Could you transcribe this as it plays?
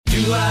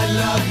Do I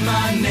love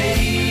my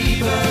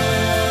neighbor?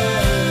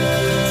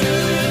 Do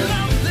I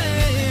love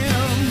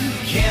them?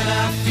 Can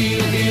I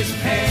feel his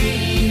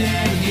pain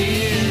and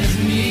his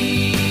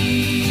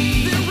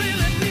need? They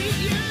really need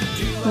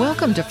you.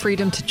 Welcome to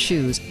Freedom to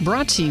Choose,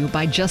 brought to you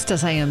by Just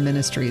As I Am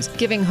Ministries,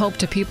 giving hope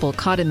to people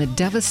caught in the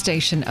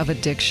devastation of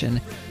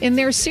addiction. In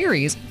their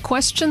series,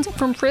 Questions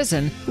from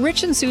Prison,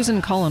 Rich and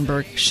Susan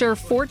Collenberg share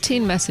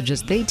 14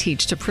 messages they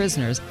teach to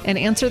prisoners and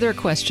answer their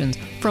questions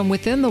from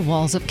within the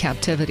walls of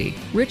captivity.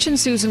 Rich and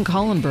Susan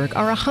Collenberg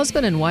are a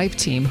husband and wife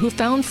team who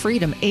found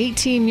freedom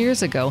 18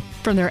 years ago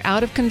from their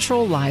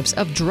out-of-control lives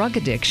of drug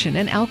addiction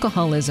and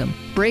alcoholism.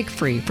 Break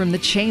free from the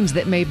chains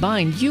that may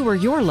bind you or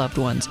your loved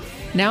ones.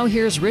 Now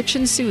here's Rich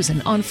and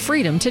Susan on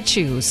Freedom to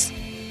Choose.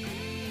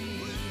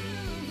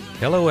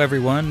 Hello,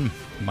 everyone.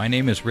 My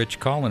name is Rich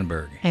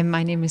Collenberg. And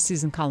my name is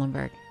Susan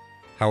Collenberg.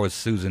 How is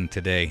Susan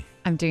today?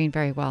 I'm doing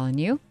very well, and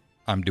you?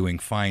 I'm doing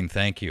fine,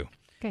 thank you.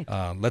 Good.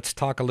 Let's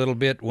talk a little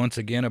bit once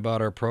again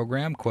about our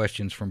program,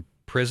 Questions from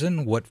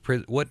Prison. What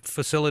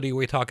facility are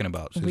we talking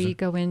about, Susan? We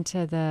go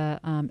into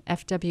the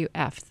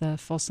FWF, the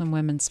Folsom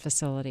Women's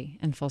Facility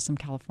in Folsom,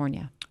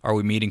 California. Are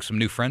we meeting some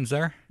new friends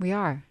there? We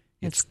are.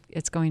 It's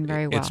going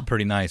very well. It's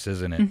pretty nice,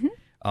 isn't it?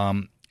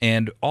 Mm-hmm.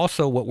 And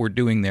also what we're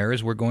doing there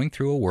is we're going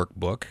through a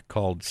workbook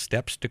called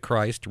Steps to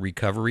Christ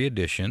Recovery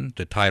Edition.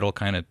 The title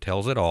kind of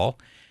tells it all.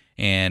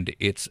 And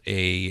it's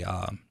a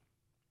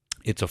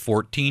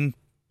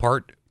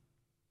 14-part,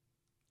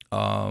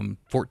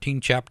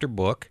 14-chapter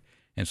book.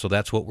 And so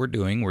that's what we're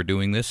doing. We're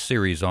doing this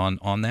series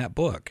on that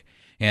book.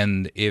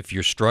 And if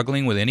you're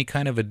struggling with any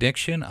kind of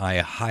addiction, I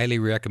highly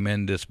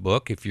recommend this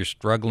book. If you're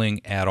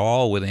struggling at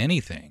all with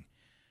anything,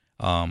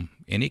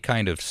 any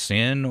kind of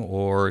sin,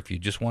 or if you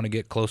just want to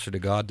get closer to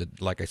God,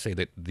 like I say,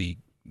 that the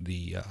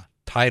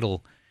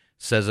title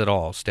says it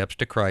all. Steps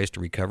to Christ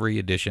Recovery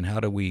Edition. How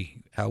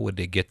would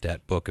they get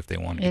that book if they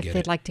wanted to get it? If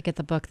they'd like to get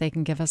the book, they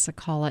can give us a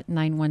call at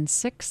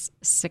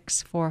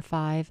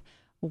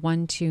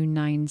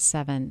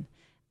 916-645-1297.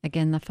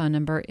 Again, the phone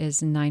number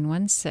is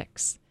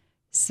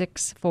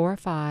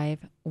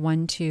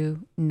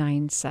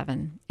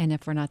 916-645-1297. And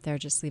if we're not there,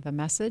 just leave a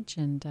message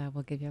and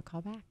we'll give you a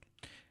call back.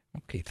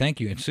 Okay, thank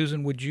you. And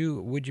Susan, would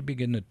you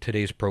begin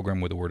today's program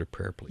with a word of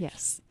prayer, please?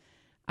 Yes.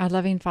 Our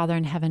loving Father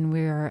in heaven, we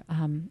are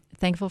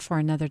thankful for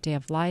another day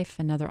of life,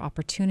 another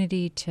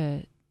opportunity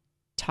to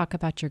talk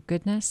about your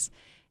goodness.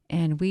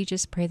 And we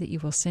just pray that you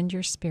will send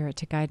your Spirit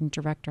to guide and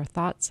direct our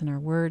thoughts and our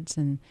words,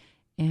 and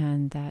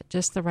that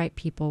just the right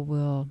people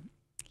will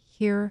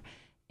hear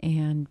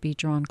and be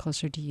drawn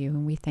closer to you.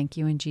 And we thank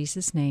you in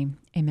Jesus' name.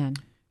 Amen.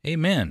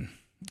 Amen.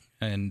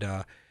 And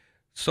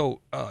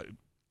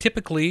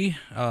typically,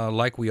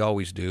 like we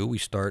always do, we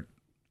start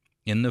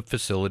in the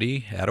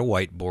facility at a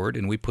whiteboard,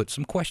 and we put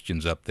some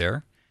questions up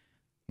there.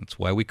 That's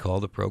why we call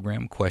the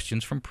program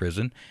Questions from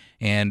Prison.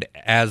 And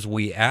as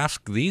we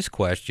ask these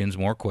questions,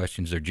 more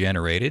questions are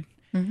generated.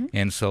 Mm-hmm.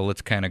 And so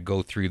let's kind of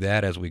go through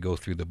that as we go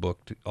through the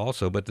book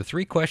also. But the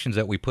three questions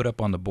that we put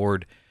up on the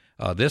board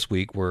this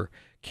week were,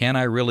 can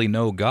I really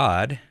know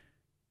God?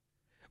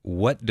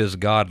 What does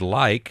God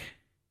like?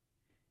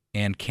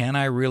 And can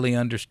I really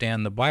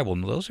understand the Bible?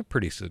 And those are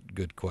pretty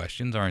good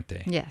questions, aren't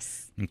they?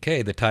 Yes.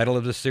 Okay, the title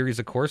of the series,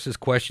 of course, is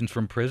Questions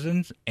from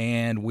Prisons,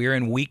 and we're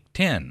in week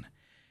 10.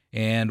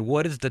 And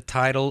what is the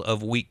title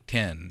of week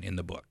 10 in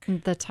the book?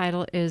 The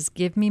title is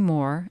Give Me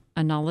More,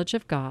 A Knowledge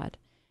of God.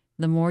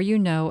 The more you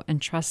know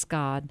and trust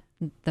God,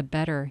 the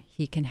better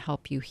He can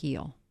help you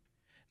heal.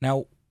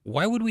 Now,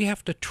 why would we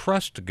have to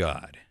trust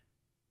God?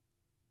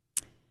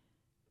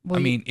 Well,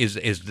 I mean, is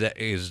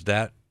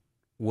that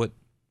what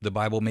the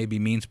Bible maybe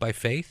means by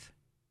faith?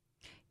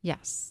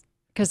 Yes,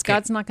 because Okay.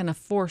 God's not going to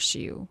force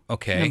you.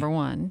 Okay. Number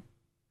one,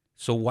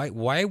 So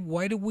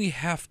why do we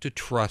have to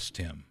trust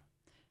Him?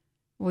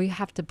 we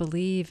have to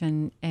believe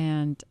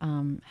and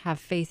have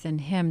faith in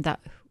Him that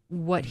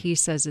what He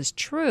says is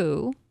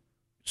true.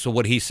 So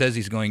what He says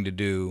He's going to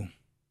do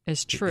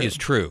Is true. is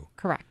true.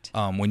 Correct.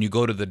 When you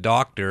go to the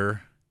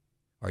doctor,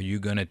 are you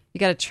going to You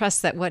got to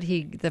trust that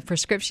the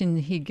prescription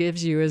He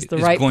gives you is the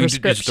right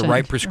prescription. It's the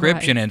right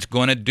prescription, Right. and it's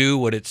going to do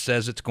what it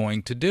says it's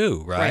going to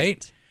do,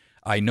 right?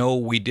 I know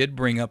we did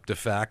bring up the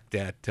fact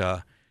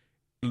that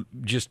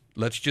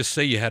let's just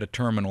say you had a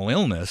terminal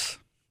illness,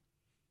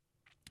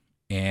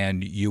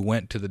 and you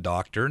went to the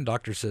doctor, and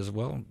doctor says,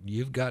 well,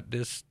 you've got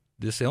this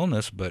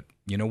illness, but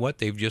you know what?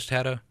 They've just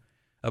had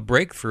a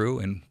breakthrough,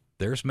 and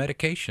there's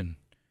medication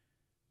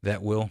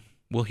that will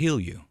heal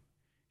you,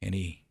 and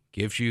he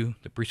gives you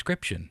the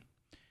prescription.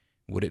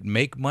 Would it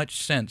make much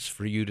sense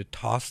for you to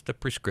toss the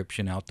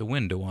prescription out the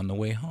window on the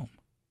way home?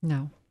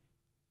 No.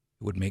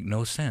 It would make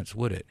no sense,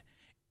 would it?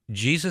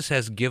 Jesus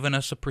has given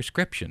us a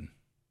prescription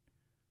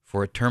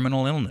for a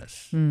terminal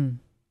illness. Mm.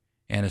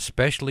 And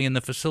especially in the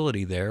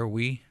facility there,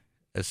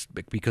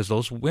 because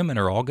those women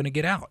are all going to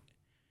get out.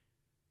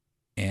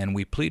 And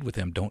we plead with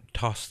them, don't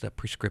toss that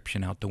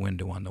prescription out the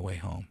window on the way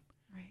home.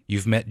 Right.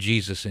 You've met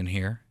Jesus in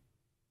here.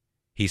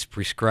 He's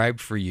prescribed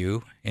for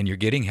you, and you're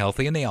getting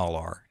healthy, and they all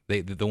are.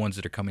 The ones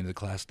that are coming to the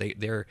class,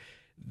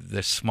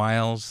 the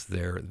smiles,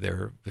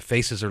 their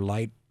faces are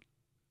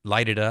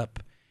lighted up,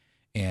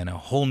 and a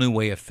whole new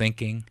way of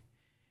thinking,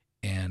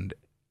 and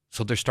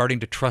so they're starting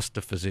to trust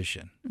the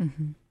physician.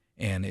 Mm-hmm.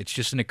 And it's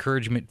just an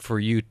encouragement for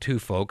you too,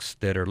 folks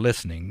that are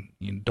listening.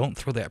 You don't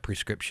throw that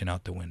prescription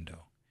out the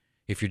window.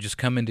 If you're just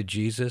coming to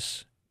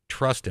Jesus,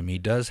 trust him. He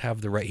does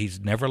have the right. He's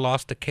never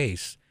lost a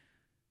case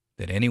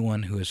that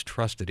anyone who has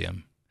trusted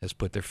him has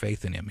put their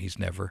faith in him. He's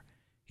never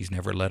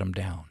let them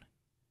down,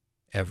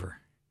 ever.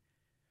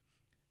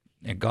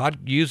 And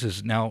God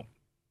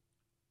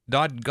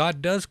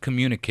does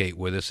communicate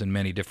with us in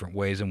many different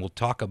ways, and we'll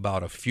talk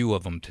about a few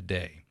of them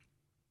today.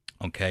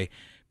 Okay?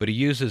 But he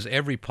uses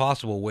every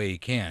possible way he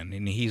can,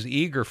 and he's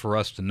eager for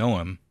us to know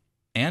him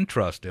and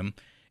trust him.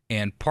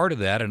 And part of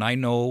that, and I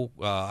know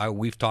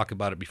we've talked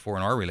about it before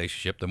in our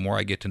relationship, the more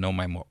I get to know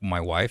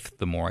my wife,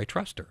 the more I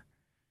trust her.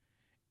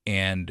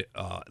 And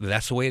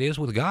that's the way it is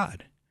with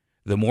God.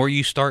 The more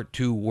you start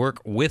to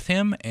work with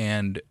him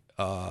and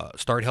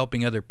start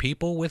helping other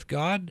people with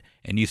God,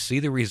 and you see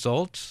the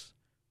results,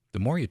 the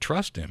more you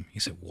trust him. You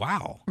say,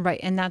 wow. Right,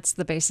 and that's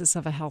the basis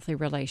of a healthy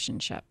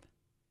relationship.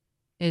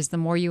 Is the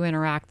more you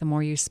interact, the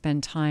more you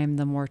spend time,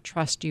 the more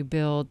trust you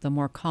build, the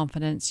more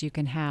confidence you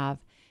can have,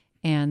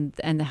 and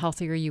the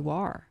healthier you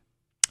are.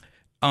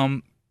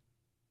 And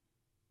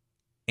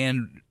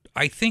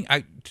I think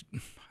I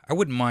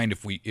wouldn't mind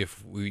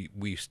if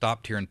we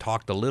stopped here and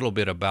talked a little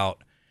bit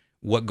about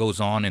what goes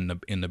on in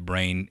the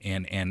brain,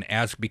 and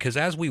because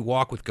as we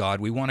walk with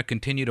God, we want to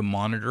continue to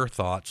monitor our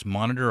thoughts,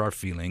 monitor our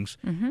feelings.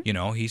 Mm-hmm. You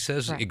know, he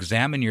says, right.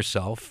 Examine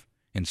yourself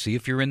and see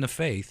if you're in the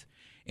faith.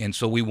 And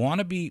so we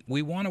want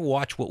to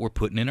watch what we're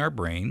putting in our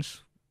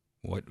brains,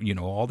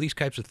 all these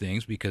types of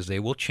things, because they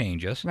will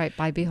change us. Right,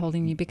 by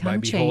beholding you become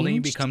changed. By beholding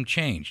you become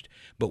changed.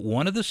 But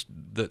one of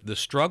the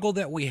struggle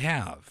that we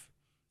have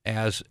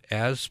as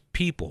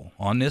people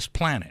on this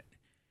planet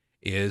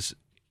is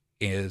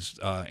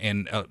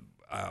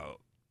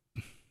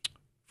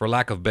for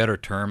lack of a better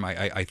term,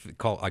 I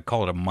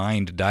call it a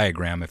mind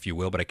diagram, if you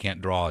will, but I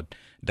can't draw a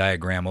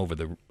diagram over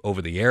the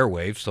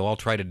airwaves, so I'll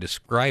try to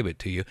describe it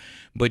to you.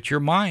 But your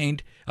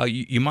mind,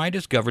 your mind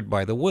is governed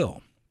by the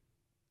will,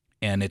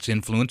 and it's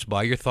influenced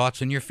by your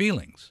thoughts and your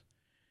feelings.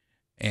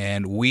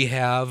 And we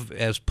have,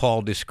 as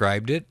Paul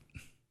described it,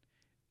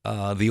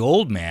 the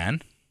old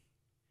man,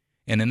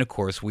 and then, of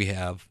course, we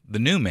have the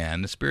new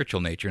man, the spiritual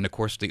nature. And, of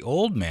course, the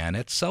old man,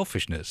 that's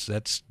selfishness.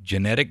 That's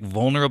genetic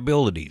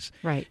vulnerabilities.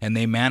 Right. And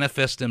they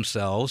manifest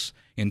themselves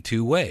in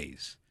two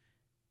ways.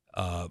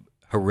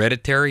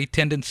 Hereditary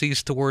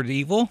tendencies toward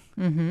evil,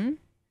 mm-hmm.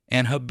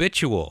 and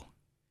habitual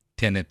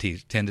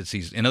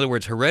tendencies. In other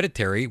words,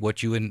 hereditary,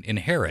 what you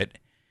inherit,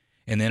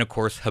 and then, of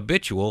course,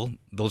 habitual,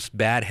 those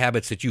bad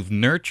habits that you've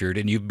nurtured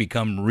and you've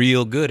become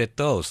real good at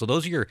those. So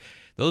those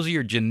are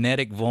your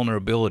genetic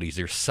vulnerabilities.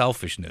 They're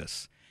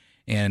selfishness.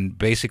 And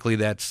basically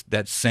that's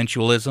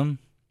sensualism,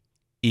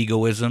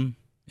 egoism,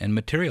 and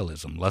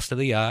materialism. Lust of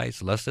the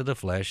eyes, lust of the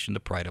flesh, and the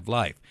pride of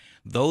life.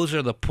 Those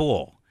are the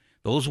pull.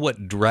 Those are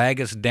what drag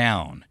us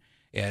down.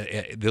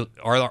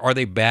 Are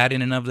they bad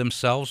in and of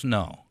themselves?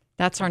 No.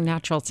 That's our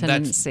natural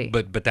tendency.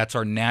 But that's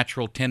our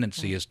natural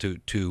tendency, is to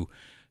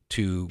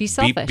be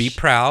selfish. Be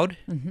proud,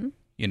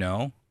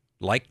 mm-hmm.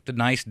 Like the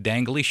nice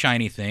dangly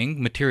shiny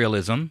thing,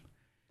 materialism,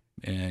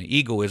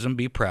 egoism,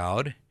 be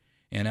proud,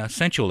 and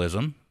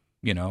sensualism,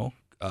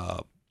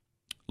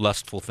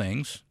 lustful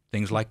things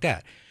like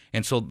that.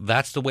 And so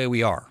that's the way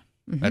we are.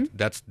 Mm-hmm.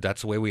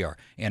 That's the way we are.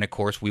 And, of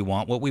course, we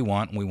want what we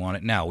want, and we want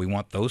it now. We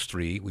want those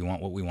three. We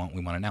want what we want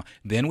it now.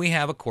 Then we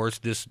have, of course,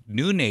 this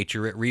new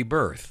nature at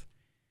rebirth,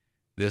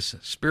 this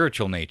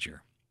spiritual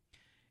nature.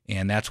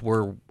 And that's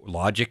where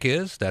logic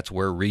is, that's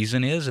where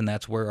reason is, and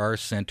that's where our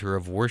center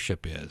of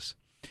worship is.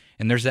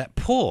 And there's that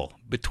pull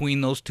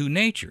between those two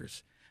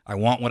natures. I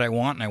want what I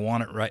want, and I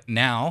want it right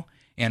now.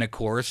 And, of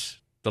course,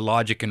 the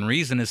logic and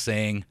reason is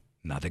saying,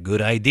 not a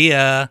good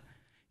idea.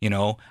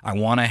 I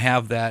want to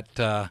have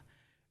that.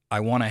 I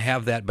want to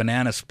have that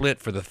banana split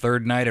for the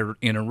third night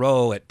in a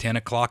row at 10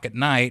 o'clock at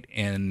night,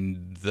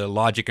 and the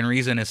logic and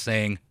reason is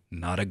saying,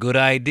 not a good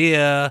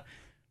idea.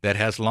 That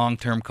has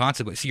long-term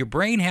consequences. Your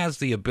brain has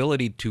the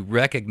ability to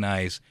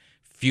recognize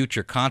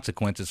future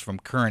consequences from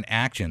current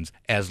actions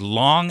as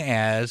long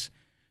as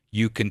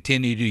you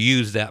continue to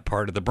use that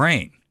part of the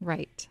brain.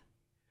 Right.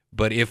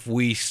 But if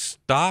we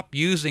stop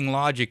using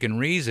logic and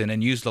reason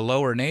and use the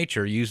lower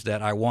nature, use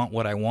that I want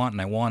what I want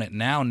and I want it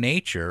now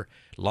nature,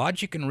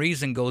 logic and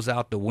reason goes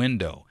out the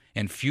window,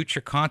 and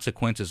future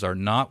consequences are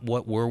not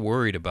what we're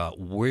worried about.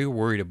 We're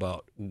worried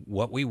about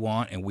what we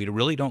want, and we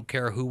really don't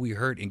care who we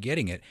hurt in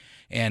getting it.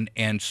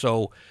 And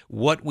so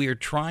what we are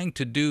trying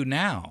to do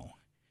now,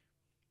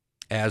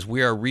 as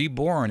we are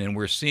reborn and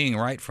we're seeing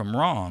right from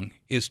wrong,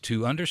 is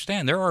to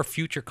understand there are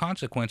future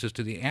consequences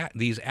to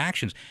these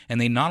actions, and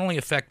they not only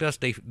affect us,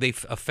 they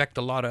affect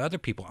a lot of other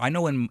people. I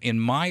know in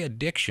my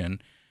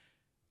addiction,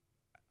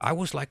 I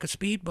was like a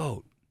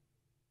speedboat.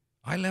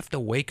 I left a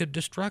wake of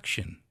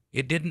destruction.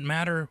 It didn't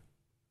matter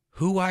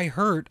who I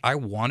hurt. I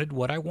wanted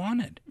what I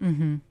wanted.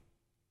 Mm-hmm.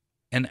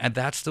 And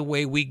that's the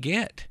way we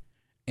get.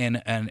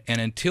 And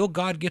until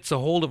God gets a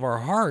hold of our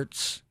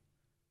hearts,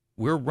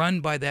 we're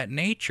run by that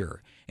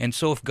nature. And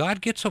so if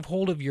God gets a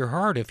hold of your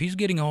heart, if he's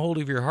getting a hold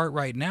of your heart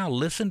right now,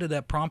 listen to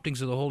that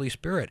promptings of the Holy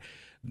Spirit.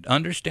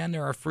 Understand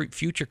there are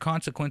future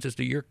consequences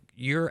to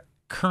your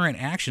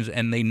current actions,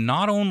 and they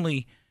not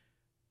only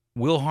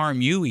will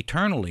harm you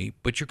eternally,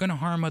 but you're going to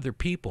harm other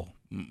people.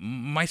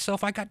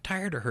 Myself, I got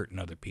tired of hurting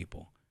other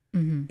people.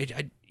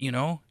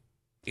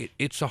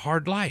 It's a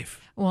hard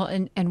life.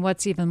 Well, and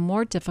what's even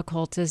more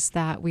difficult is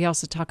that we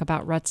also talk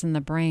about ruts in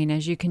the brain.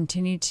 As you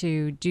continue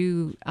to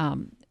do,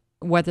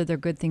 whether they're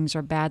good things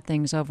or bad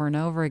things over and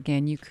over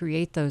again, you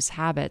create those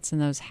habits,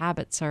 and those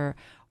habits are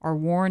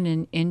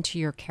worn into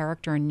your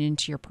character and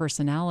into your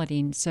personality.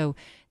 And so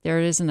there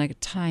isn't a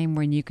time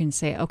when you can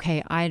say,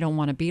 okay, I don't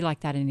want to be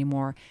like that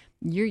anymore.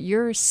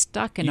 You're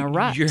stuck in a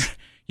rut.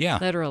 Yeah.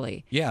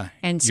 Literally. Yeah.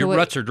 And so your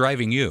ruts are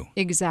driving you.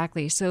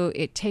 Exactly. So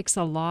it takes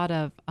a lot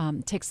of,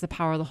 takes the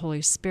power of the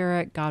Holy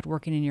Spirit, God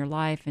working in your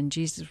life, and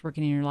Jesus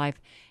working in your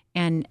life,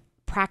 and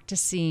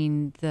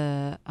practicing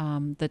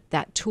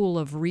that tool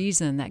of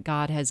reason that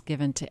God has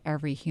given to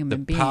every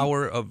human being.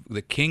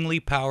 The kingly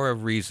power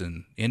of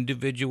reason,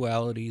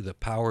 individuality, the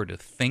power to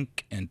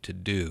think and to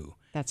do.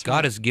 That's God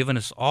right. has given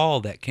us all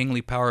that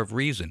kingly power of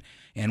reason.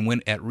 And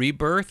when at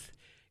rebirth,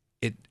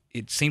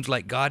 it seems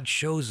like God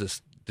shows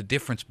us the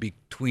difference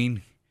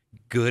between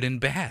good and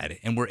bad,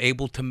 and we're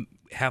able to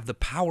have the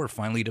power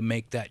finally to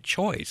make that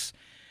choice.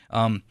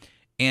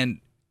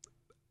 And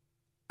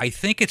I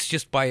think it's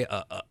just by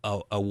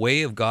a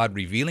way of God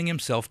revealing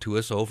himself to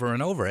us over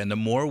and over. And the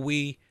more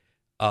we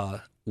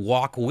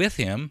walk with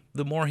him,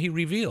 the more he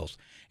reveals.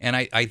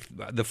 And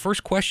the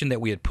first question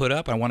that we had put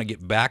up, I want to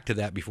get back to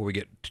that before we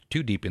get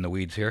too deep in the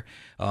weeds here,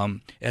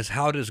 as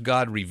how does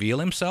God reveal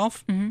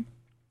himself? Mm-hmm.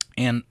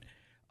 And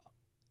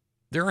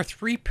there are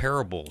 3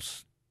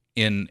 parables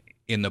in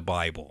the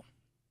Bible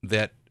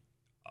that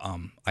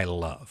I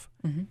love.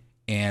 Mm-hmm.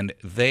 And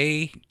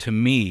they, to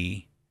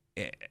me,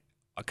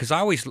 because I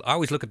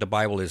always look at the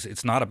Bible as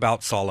it's not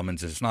about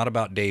Solomon's, it's not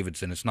about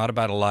David's, and it's not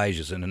about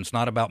Elijah's, and it's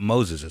not about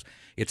Moses's.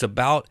 It's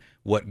about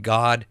what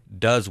God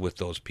does with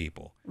those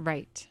people.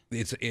 Right.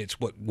 It's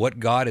what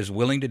God is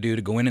willing to do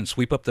to go in and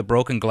sweep up the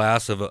broken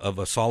glass of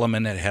a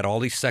Solomon that had all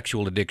these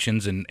sexual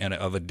addictions, and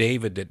of a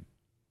David that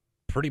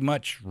pretty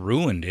much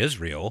ruined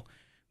Israel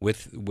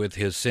with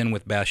his sin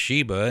with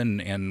Bathsheba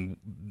and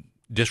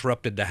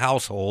disrupted the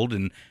household,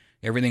 and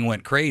everything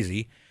went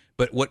crazy.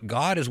 But what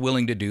God is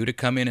willing to do to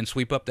come in and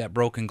sweep up that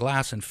broken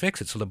glass and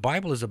fix it. So the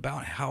Bible is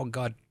about how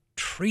God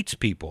treats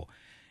people.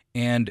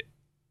 And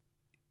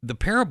the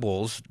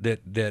parables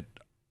that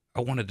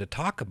I wanted to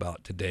talk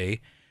about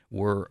today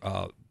were,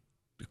 of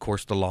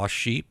course, the lost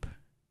sheep,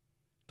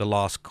 the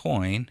lost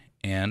coin,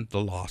 and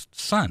the lost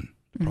son,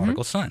 the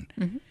prodigal son.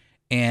 Mm-hmm.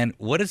 And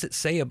what does it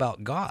say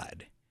about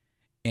God?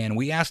 And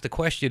we asked the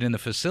question in the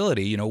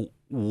facility,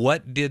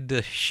 what did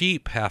the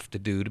sheep have to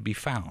do to be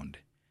found?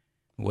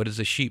 What does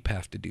a sheep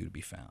have to do to be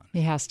found?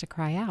 He has to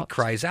cry out. It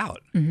cries out.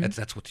 Mm-hmm.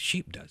 That's what the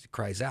sheep does. It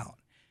cries out.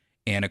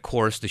 And of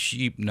course, the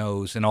sheep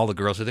knows, and all the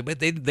girls say, but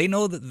they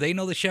know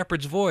the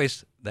shepherd's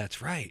voice.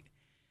 That's right.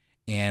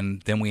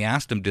 And then we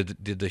asked him,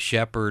 did the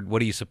shepherd? What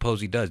do you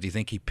suppose he does? Do you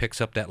think he picks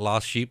up that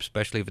lost sheep,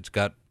 especially if it's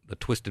got a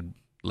twisted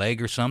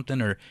leg or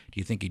something, or do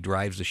you think he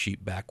drives the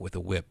sheep back with a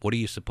whip? What do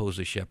you suppose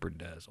the shepherd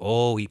does?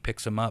 Oh, he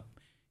picks him up,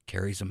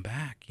 carries him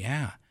back.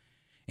 Yeah.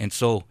 And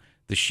so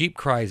the sheep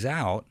cries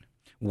out.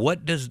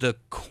 What does the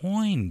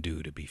coin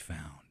do to be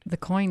found? The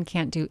coin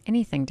can't do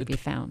anything to be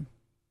found.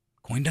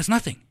 Coin does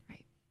nothing.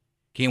 Right.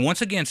 Okay, and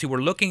once again, see,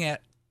 we're looking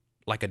at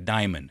like a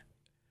diamond,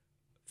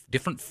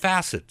 different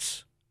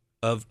facets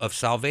of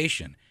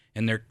salvation,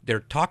 and they're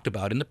talked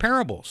about in the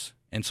parables.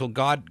 And so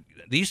God,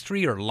 these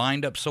 3 are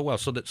lined up so well.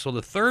 So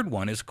the third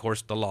one is, of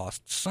course, the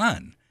lost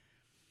son.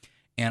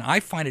 And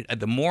I find it,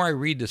 the more I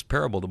read this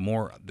parable, the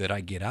more that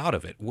I get out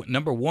of it.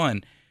 Number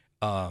one,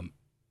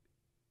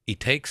 he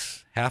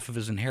takes half of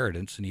his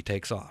inheritance and he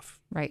takes off.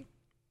 Right.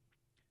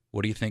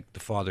 What do you think the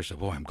father said?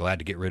 Boy, I'm glad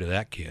to get rid of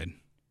that kid.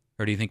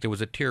 Or do you think there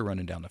was a tear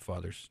running down the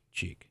father's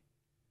cheek?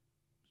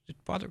 The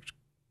father was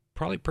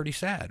probably pretty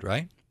sad,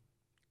 right?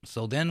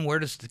 So then where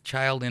does the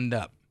child end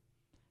up?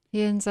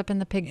 He ends up in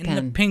the pig pen.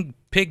 In the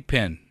pig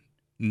pen.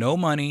 No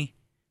money,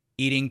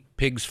 eating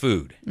pig's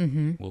food.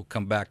 Mm-hmm. We'll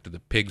come back to the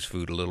pig's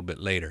food a little bit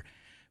later.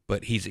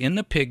 But he's in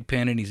the pig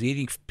pen and he's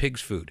eating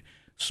pig's food.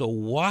 So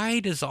why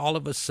does all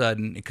of a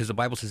sudden, because the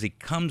Bible says he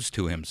comes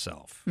to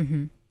himself,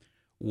 Mm-hmm.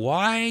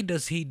 why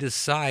does he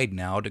decide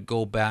now to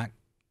go back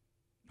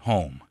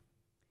home?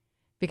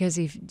 Because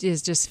he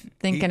is just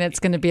thinking it's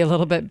going to be a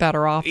little bit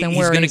better off than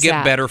where he's going to get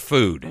at. better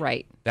food.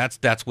 Right.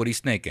 That's what he's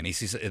thinking. He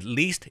says, at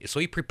least, so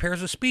he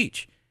prepares a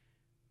speech.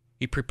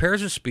 He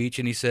prepares a speech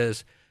and he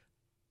says,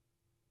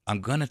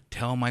 I'm going to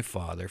tell my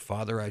father,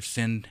 Father, I've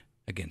sinned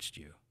against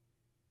you.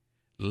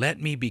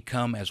 Let me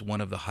become as one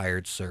of the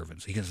hired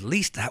servants. He goes, at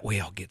least that way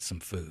I'll get some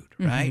food,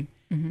 right?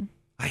 Mm-hmm.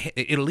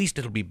 At least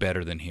it'll be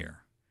better than here.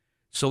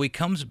 So he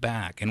comes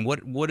back, and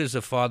what does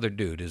the father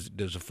do?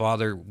 Does the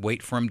father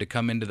wait for him to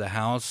come into the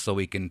house so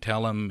he can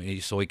tell him,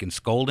 so he can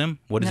scold him?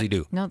 What does he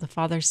do? No, the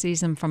father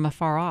sees him from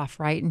afar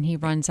off, right? And he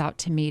runs out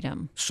to meet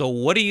him. So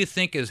what do you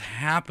think is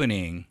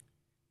happening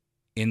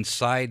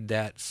inside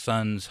that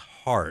son's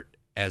heart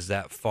as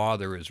that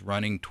father is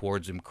running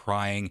towards him,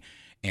 crying,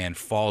 and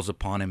falls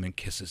upon him and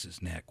kisses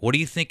his neck? What do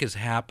you think is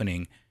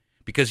happening?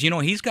 Because,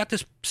 he's got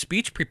this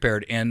speech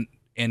prepared, and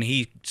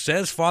he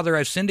says, "Father,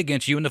 I've sinned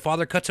against you," and the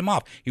father cuts him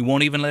off. He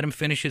won't even let him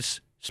finish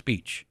his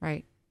speech.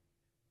 Right.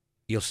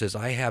 He says,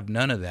 "I have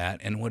none of that."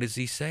 And what does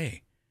he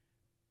say?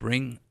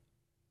 "Bring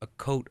a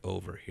coat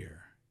over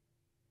here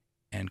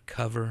and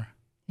cover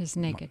his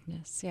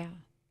nakedness, yeah.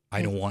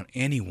 I don't want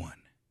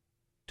anyone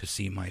to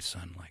see my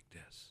son like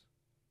this."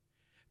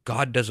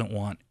 God doesn't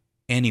want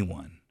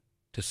anyone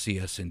to see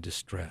us in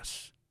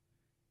distress,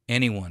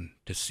 anyone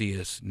to see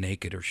us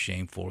naked or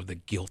shameful or the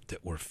guilt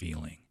that we're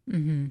feeling.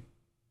 Mm-hmm.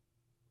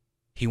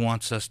 He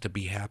wants us to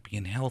be happy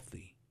and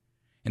healthy.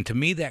 And to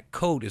me, that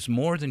coat is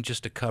more than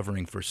just a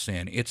covering for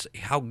sin. It's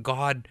how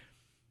God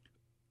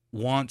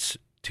wants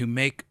to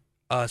make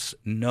us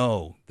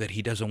know that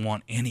he doesn't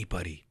want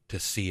anybody to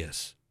see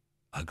us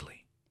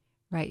ugly.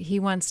 Right. He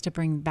wants to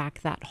bring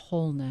back that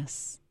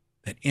wholeness.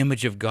 That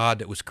image of God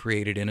that was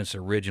created in us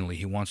originally,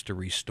 he wants to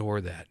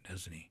restore that,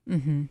 doesn't he?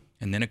 Mm-hmm.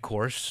 And then, of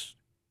course,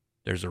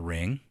 there's a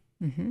ring,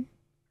 Mm-hmm.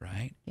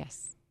 right?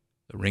 Yes.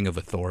 The ring of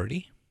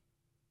authority.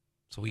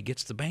 So he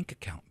gets the bank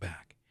account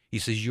back. He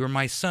says, "You're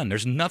my son.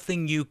 There's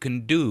nothing you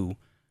can do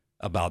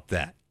about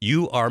that.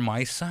 You are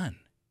my son.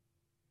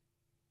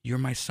 You're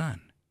my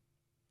son."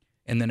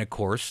 And then, of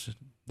course,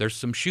 there's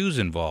some shoes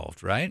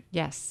involved, right?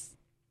 Yes.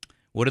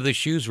 What do the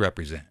shoes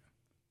represent?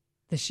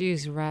 The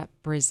shoes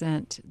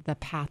represent the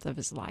path of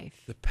his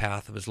life. The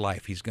path of his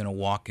life. He's going to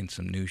walk in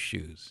some new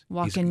shoes.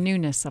 Walk in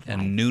newness of life.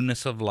 And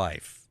newness of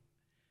life.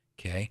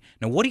 Okay?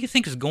 Now, what do you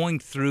think is going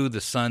through the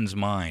son's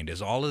mind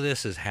as all of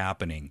this is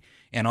happening?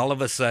 And all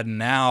of a sudden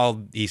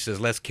now he says,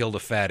 "Let's kill the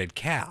fatted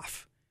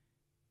calf."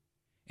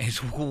 And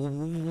he's,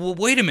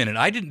 "Wait a minute.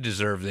 I didn't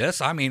deserve this.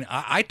 I mean,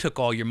 I took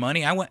all your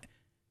money. I went..."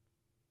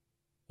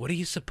 What do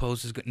you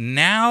suppose is going...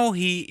 Now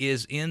he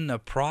is in the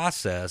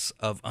process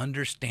of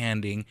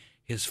understanding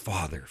his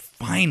father,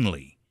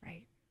 finally.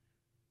 Right.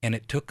 And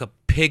it took a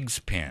pig's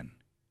pen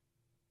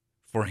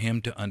for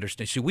him to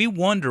understand. See, we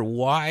wonder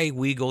why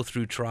we go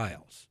through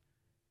trials.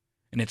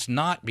 And it's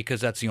not because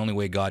that's the only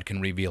way God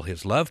can reveal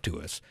his love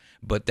to us,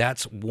 but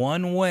that's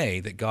one way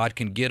that God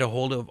can get a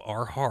hold of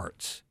our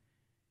hearts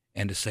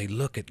and to say,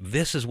 "Look,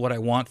 this is what I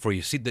want for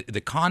you." See,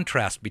 the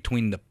contrast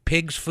between the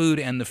pig's food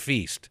and the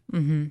feast.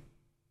 Mm-hmm.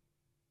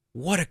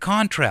 What a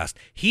contrast.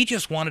 He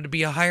just wanted to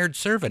be a hired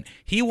servant.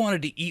 He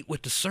wanted to eat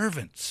with the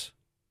servants.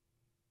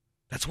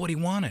 That's what he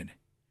wanted.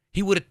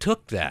 He would have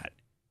took that.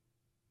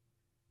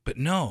 But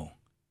no,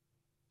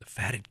 the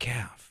fatted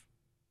calf,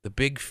 the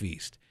big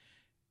feast.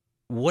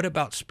 What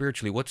about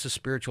spiritually? What's the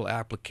spiritual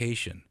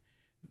application?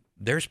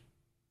 There's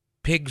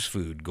pig's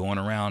food going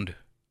around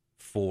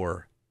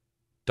for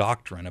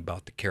doctrine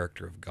about the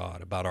character of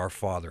God, about our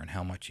Father and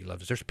how much he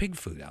loves us. There's pig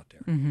food out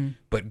there. Mm-hmm.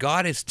 But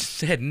God has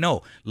said,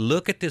 no,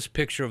 look at this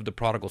picture of the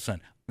prodigal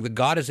son.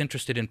 God is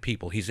interested in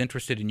people. He's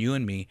interested in you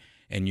and me,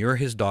 and you're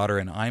his daughter,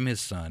 and I'm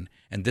his son,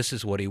 and this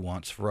is what he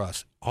wants for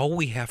us. All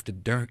we have to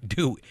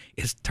do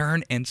is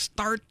turn and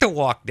start to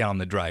walk down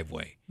the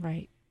driveway.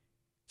 Right.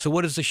 So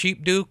what does the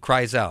sheep do?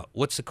 Cries out.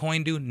 What's the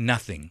coin do?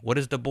 Nothing. What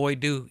does the boy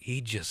do? He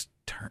just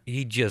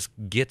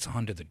gets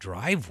onto the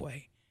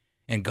driveway,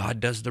 and God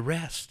does the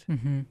rest.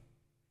 Mm-hmm.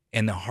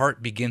 And the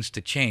heart begins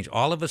to change.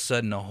 All of a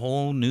sudden, a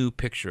whole new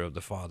picture of the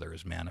Father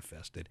is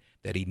manifested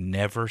that he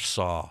never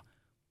saw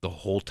the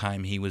whole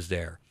time he was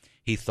there.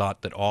 He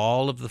thought that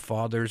all of the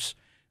Father's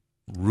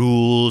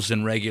rules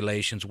and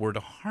regulations were to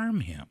harm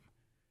him.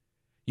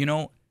 You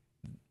know,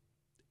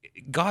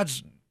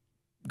 God's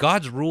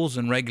rules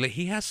and regulations,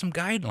 he has some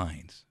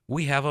guidelines.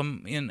 We have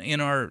them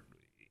in our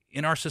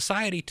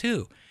society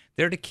too.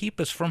 They're to keep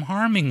us from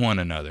harming one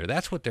another.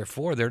 That's what they're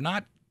for. They're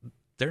not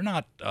they're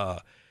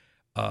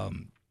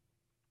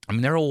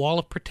a wall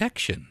of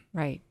protection.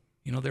 Right.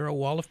 You know, they're a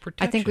wall of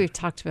protection. I think we've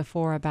talked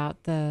before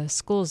about the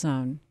school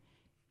zone.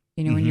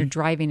 You know, when you're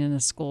driving in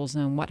a school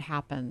zone, what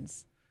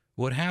happens?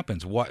 What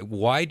happens?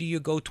 Why do you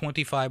go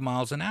 25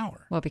 miles an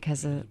hour? Well,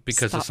 because the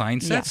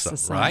sign says so, the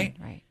sign, right?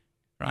 Right.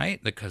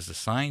 Right? Because the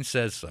sign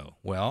says so.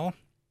 Well,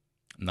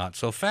 not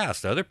so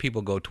fast. Other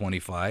people go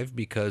 25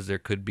 because there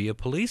could be a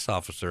police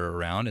officer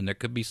around, and there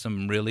could be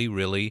some really,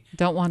 really...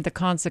 Don't want the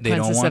consequences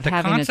they don't want of the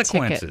having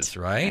consequences, a ticket.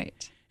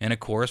 right? And, of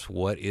course,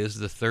 what is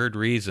the third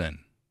reason?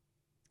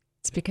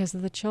 It's because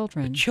of the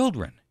children. The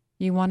children.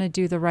 You want to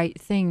do the right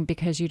thing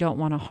because you don't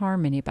want to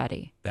harm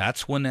anybody.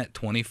 That's when that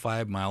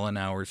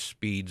 25-mile-an-hour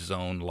speed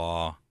zone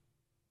law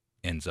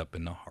ends up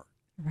in the heart.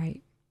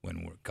 Right.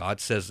 When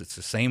God says it's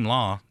the same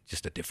law,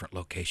 just a different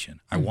location.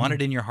 I want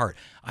it in your heart.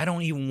 I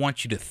don't even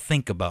want you to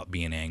think about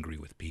being angry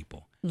with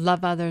people.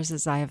 Love others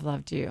as I have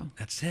loved you.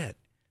 That's it.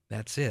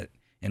 That's it.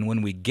 And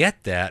when we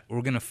get that,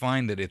 we're going to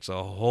find that it's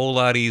a whole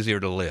lot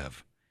easier to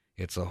live.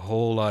 It's a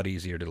whole lot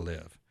easier to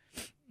live.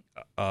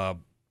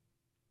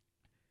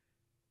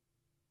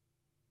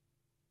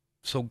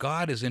 so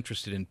God is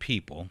interested in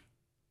people.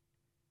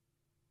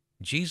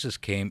 Jesus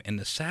came, and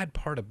the sad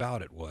part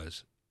about it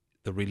was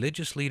the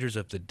religious leaders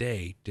of the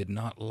day did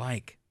not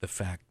like the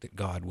fact that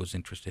God was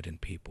interested in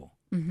people.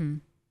 Mm-hmm.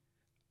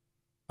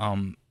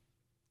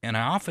 And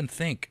I often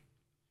think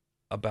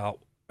about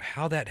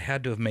how that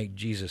had to have made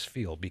Jesus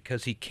feel,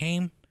 because he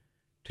came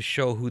to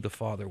show who the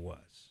Father was.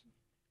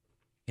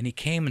 And he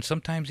came, and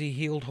sometimes he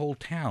healed whole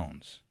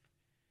towns.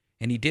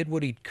 And he did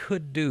what he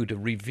could do to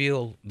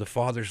reveal the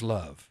Father's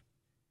love.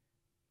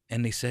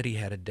 And they said he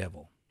had a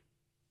devil.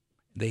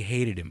 They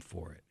hated him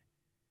for it.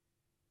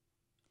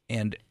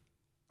 And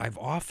I've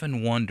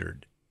often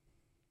wondered,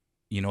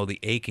 the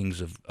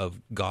achings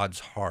of God's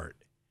heart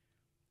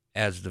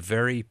as the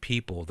very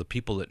people, the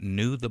people that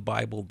knew the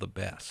Bible the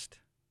best.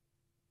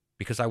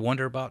 Because I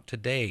wonder about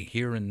today,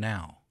 here and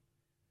now,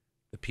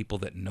 the people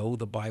that know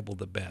the Bible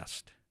the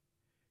best.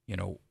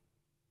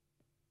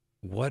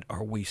 What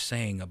are we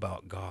saying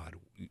about God?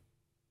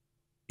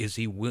 Is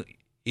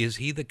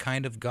he the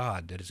kind of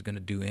God that is going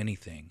to do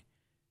anything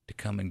to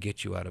come and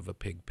get you out of a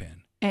pig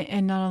pen?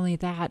 And not only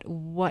that,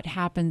 what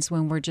happens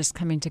when we're just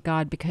coming to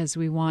God because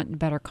we want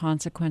better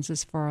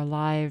consequences for our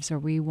lives, or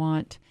we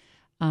want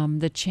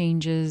the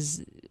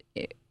changes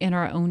in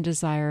our own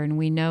desire, and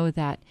we know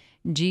that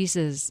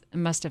Jesus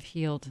must have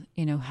healed,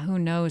 who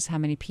knows how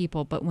many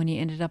people, but when he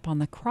ended up on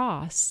the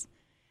cross,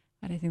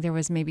 I think there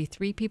was maybe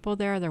 3 people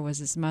there. There was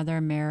his mother,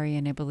 Mary,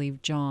 and I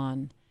believe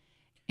John.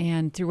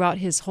 And throughout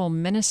his whole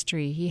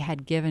ministry, he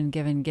had given.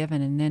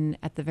 And then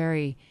at the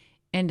very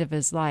end of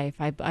his life,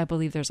 I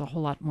believe there's a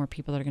whole lot more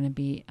people that are going to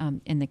be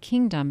in the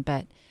kingdom.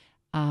 But,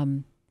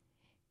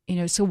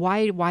 so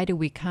why do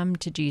we come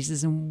to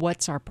Jesus, and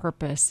what's our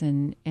purpose,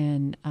 and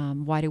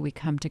why do we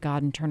come to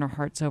God and turn our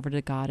hearts over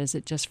to God? Is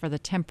it just for the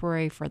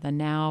temporary, for the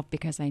now,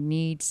 because I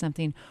need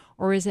something?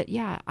 Or is it,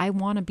 I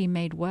want to be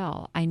made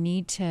well. I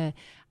need to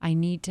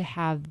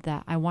have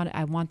that. I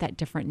want that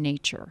different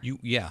nature. You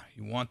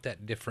want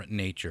that different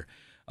nature.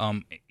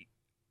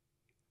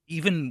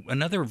 Even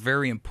another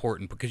very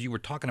important, because you were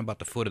talking about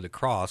the foot of the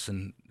cross,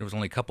 and there was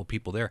only a couple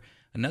people there.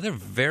 Another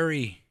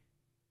very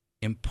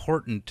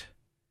important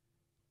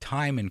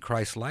time in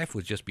Christ's life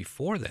was just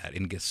before that,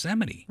 in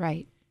Gethsemane.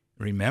 Right.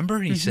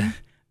 Remember? He said,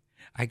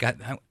 I got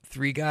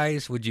 3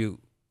 guys. Would you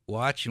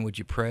watch and would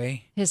you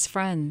pray? His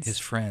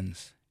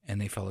friends.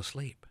 And they fell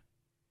asleep.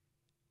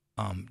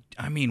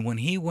 When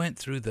he went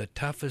through the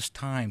toughest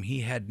time,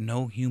 he had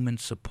no human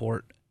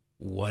support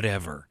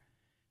whatever.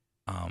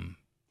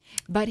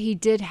 But he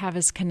did have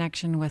his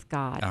connection with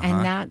God.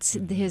 And that's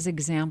his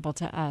example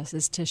to us,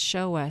 is to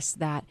show us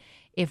that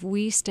if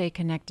we stay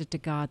connected to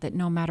God, that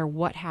no matter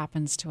what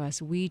happens to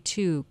us, we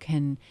too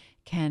can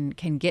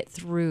get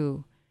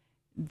through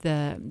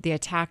the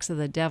attacks of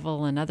the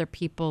devil and other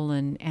people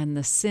and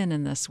the sin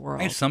in this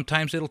world. And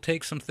sometimes it'll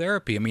take some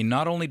therapy.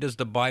 Not only does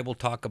the Bible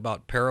talk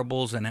about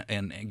parables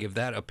and give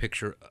that a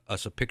picture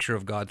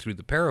of God through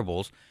the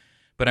parables,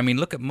 but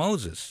look at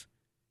Moses.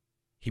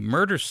 He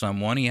murders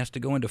someone, he has to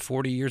go into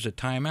 40 years of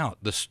timeout.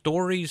 The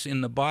stories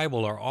in the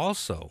Bible are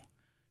also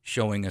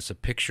showing us a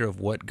picture of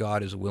what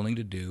God is willing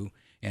to do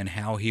and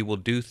how he will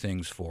do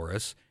things for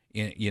us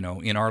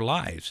in our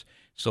lives.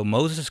 So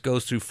Moses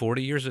goes through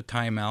 40 years of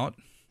timeout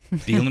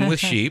dealing with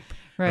sheep,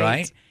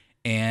 right?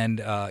 And,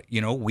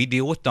 we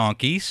deal with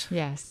donkeys.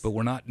 Yes. But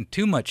we're not in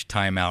too much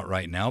timeout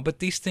right now. But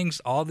these things,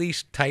 all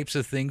these types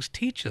of things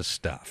teach us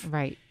stuff.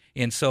 Right.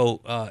 And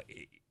so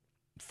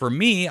for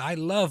me, I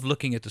love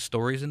looking at the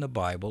stories in the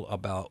Bible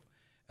about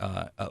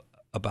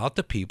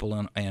the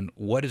people and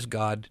what is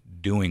God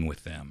doing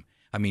with them.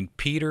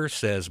 Peter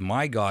says,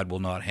 "My God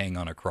will not hang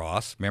on a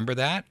cross." Remember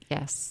that?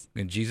 Yes.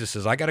 And Jesus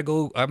says, I'm going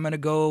to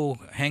go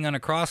hang on a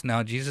cross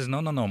now. Jesus,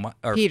 no.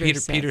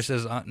 Peter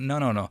says,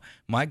 no.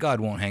 My God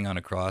won't hang on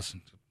a cross.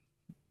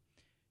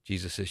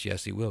 Jesus says,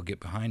 yes, he will. Get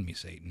behind me,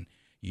 Satan.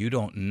 You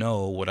don't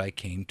know what I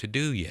came to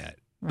do yet.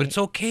 Right. But it's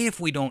okay if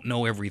we don't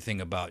know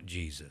everything about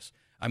Jesus.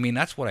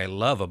 That's what I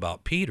love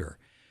about Peter.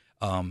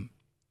 I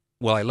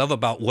love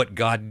about what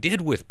God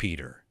did with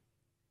Peter.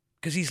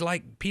 Because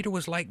Peter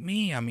was like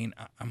me. I'm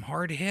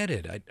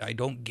hard-headed. I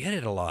don't get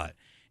it a lot.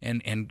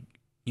 And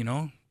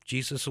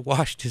Jesus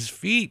washed his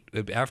feet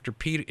after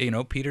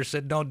Peter. Peter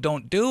said, "No,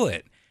 don't do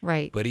it."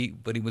 Right. But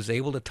he was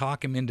able to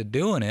talk him into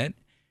doing it,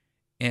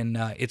 and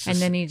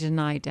then he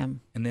denied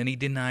him.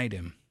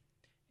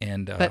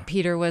 But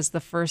Peter was the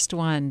first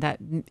one that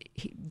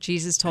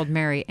Jesus told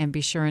Mary, "And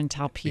be sure and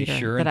tell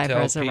Peter that I've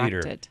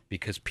resurrected." Peter,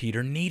 because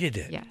Peter needed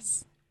it.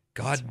 Yes.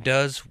 God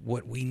does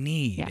what we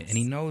need, and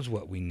he knows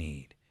what we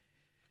need.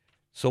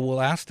 So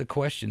we'll ask the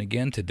question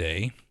again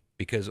today,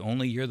 because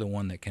only you're the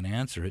one that can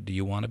answer it. Do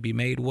you want to be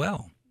made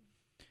well?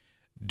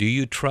 Do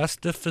you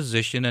trust the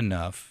physician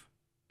enough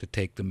to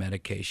take the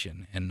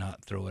medication and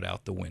not throw it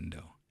out the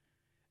window?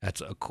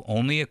 That's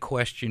only a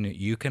question that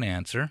you can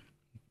answer,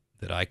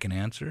 that I can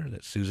answer,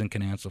 that Susan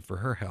can answer for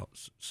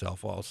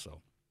herself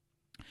also.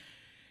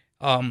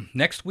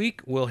 Next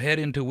week, we'll head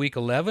into week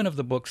 11 of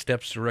the book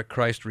Steps to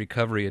Christ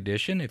Recovery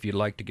Edition. If you'd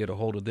like to get a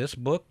hold of this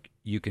book,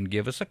 you can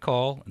give us a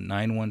call,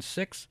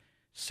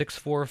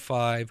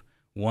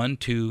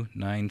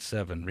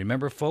 916-645-1297.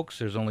 Remember, folks,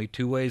 there's only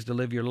two ways to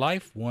live your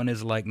life. One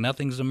is like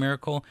nothing's a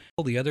miracle.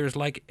 The other is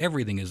like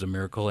everything is a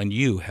miracle, and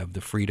you have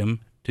the freedom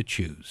to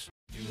choose.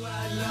 Do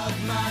I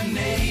love my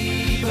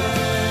neighbor?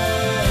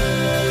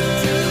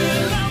 Do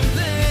I love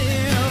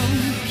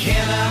them?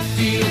 Can I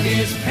feel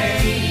his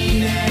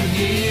pain and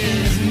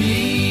his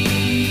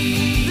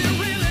need? They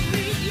really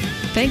need you.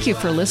 Thank you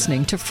for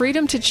listening to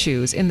Freedom to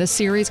Choose in the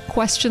series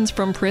Questions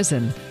from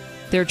Prison.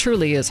 There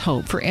truly is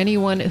hope for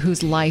anyone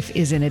whose life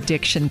is in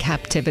addiction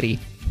captivity.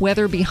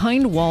 Whether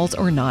behind walls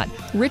or not,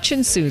 Rich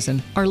and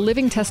Susan are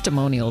living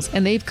testimonials,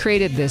 and they've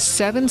created this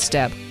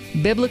 7-step,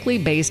 biblically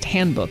based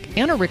handbook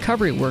and a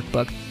recovery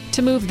workbook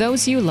to move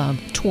those you love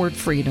toward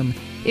freedom.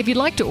 If you'd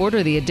like to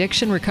order the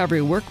Addiction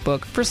Recovery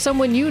Workbook for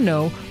someone you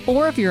know,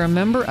 or if you're a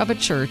member of a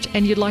church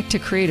and you'd like to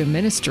create a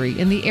ministry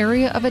in the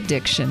area of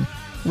addiction,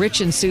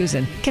 Rich and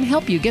Susan can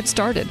help you get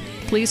started.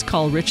 Please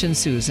call Rich and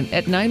Susan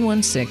at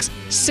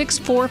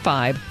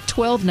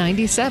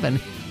 916-645-1297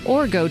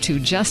 or go to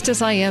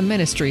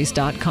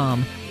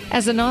justasIamministries.com.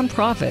 As a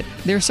nonprofit,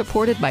 they're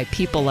supported by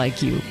people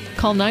like you.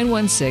 Call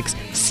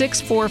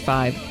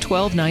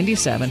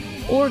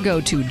 916-645-1297 or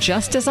go to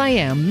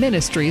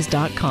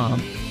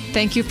justasIamministries.com.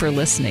 Thank you for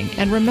listening,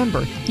 and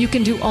remember, you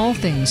can do all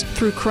things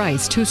through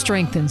Christ who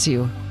strengthens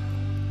you.